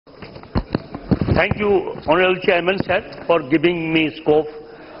Thank you, Honorable Chairman, sir, for giving me scope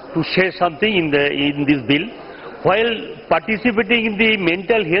to share something in this bill. While participating in the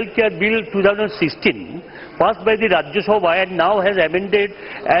Mental Health Care Bill 2016, passed by the Rajya Sabha and now has amended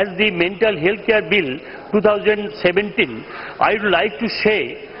as the Mental Health Care Bill 2017, I would like to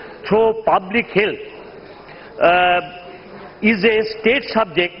say, through public health is a state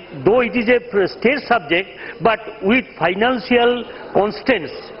subject, though it is a state subject, but with financial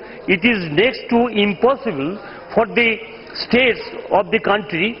constraints, it is next to impossible for the states of the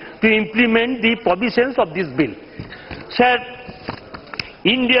country to implement the provisions of this bill. Sir,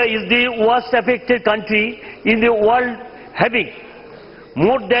 India is the worst affected country in the world, having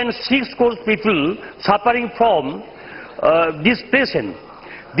more than 6 crore people suffering from depression.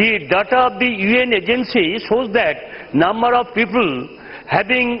 The data of the UN agency shows that number of people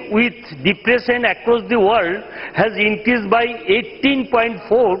having with depression across the world has increased by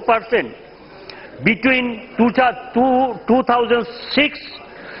 18.4% between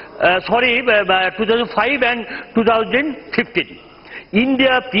 2005 and 2015.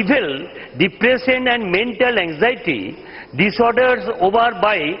 India prevailed depression and mental anxiety disorders over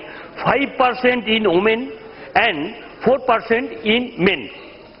by 5% in women and 4% in men.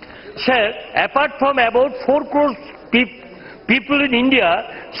 Sir, apart from about 4 crore people in India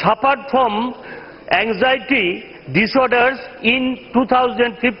suffered from anxiety disorders in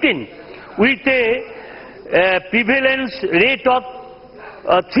 2015 with a prevalence rate of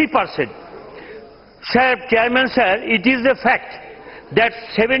 3%. Sir, Chairman, sir, it is a fact that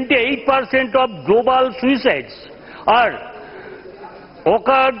 78% of global suicides are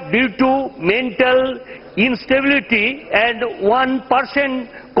occurred due to mental instability and 1%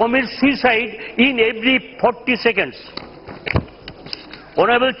 commits suicide in every 40 seconds.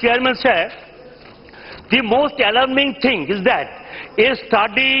 Honorable Chairman, sir, the most alarming thing is that a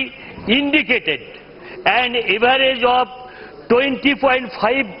study indicated an average of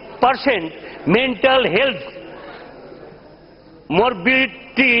 20.5% mental health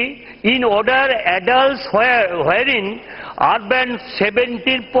morbidity in older adults, wherein urban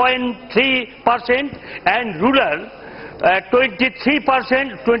 17.3% and rural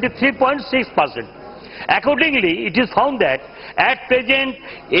 23.6%. Accordingly, it is found that at present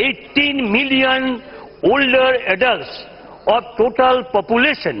 18 million older adults of total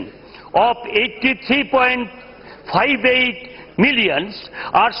population of 83.58 millions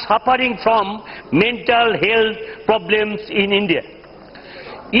are suffering from mental health problems in India.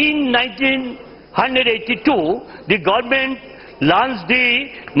 In 1982, the government launched the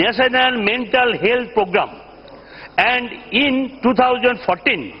National Mental Health Program, and in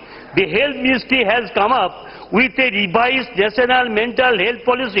 2014, the Health Ministry has come up with a revised National Mental Health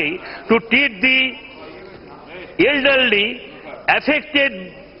Policy to treat the elderly,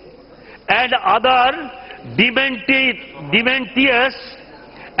 affected and other dementious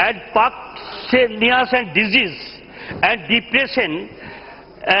and Parkinson's and disease and depression,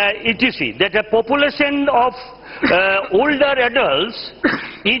 etc. That a population of older adults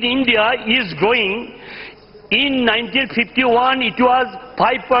in India is growing. In 1951, it was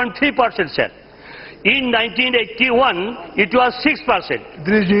 5.3%, sir. In 1981, it was 6%.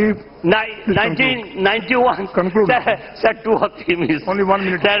 Idris, 1991, conclude. Sir, 2 or 3 minutes. Only 1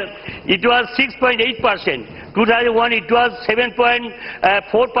 minute. Sir, it was 6.8%. 2001, it was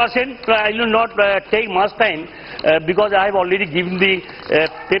 7.4%. I will not take much time because I have already given the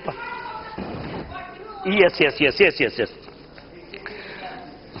paper. Yes.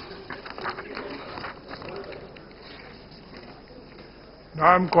 Now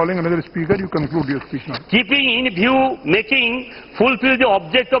I am calling another speaker. You conclude your speech now. Keeping in view fulfill the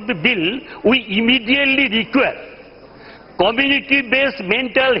object of the bill, we immediately require community-based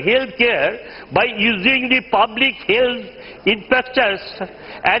mental health care by using the public health infrastructure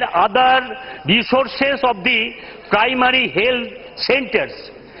and other resources of the primary health centers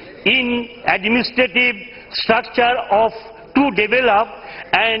in administrative structure to develop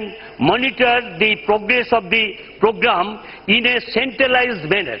and monitor the progress of the program in a centralized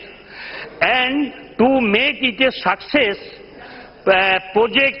manner, and to make it a success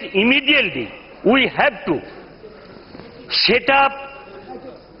project immediately. We have to set up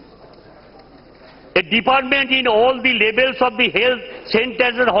a department in all the levels of the health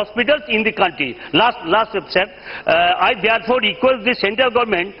centers and hospitals in the country. Last step, I therefore request the central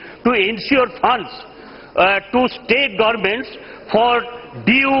government to ensure funds to state governments for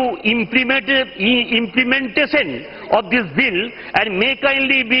due implementation of this bill, and may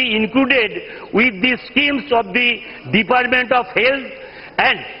kindly be included with the schemes of the Department of Health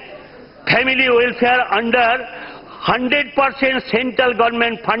and Family Welfare under 100% central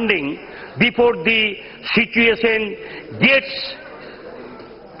government funding before the situation gets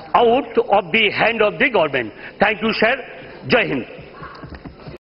out of the hand of the government. Thank you, sir. Jai Hind.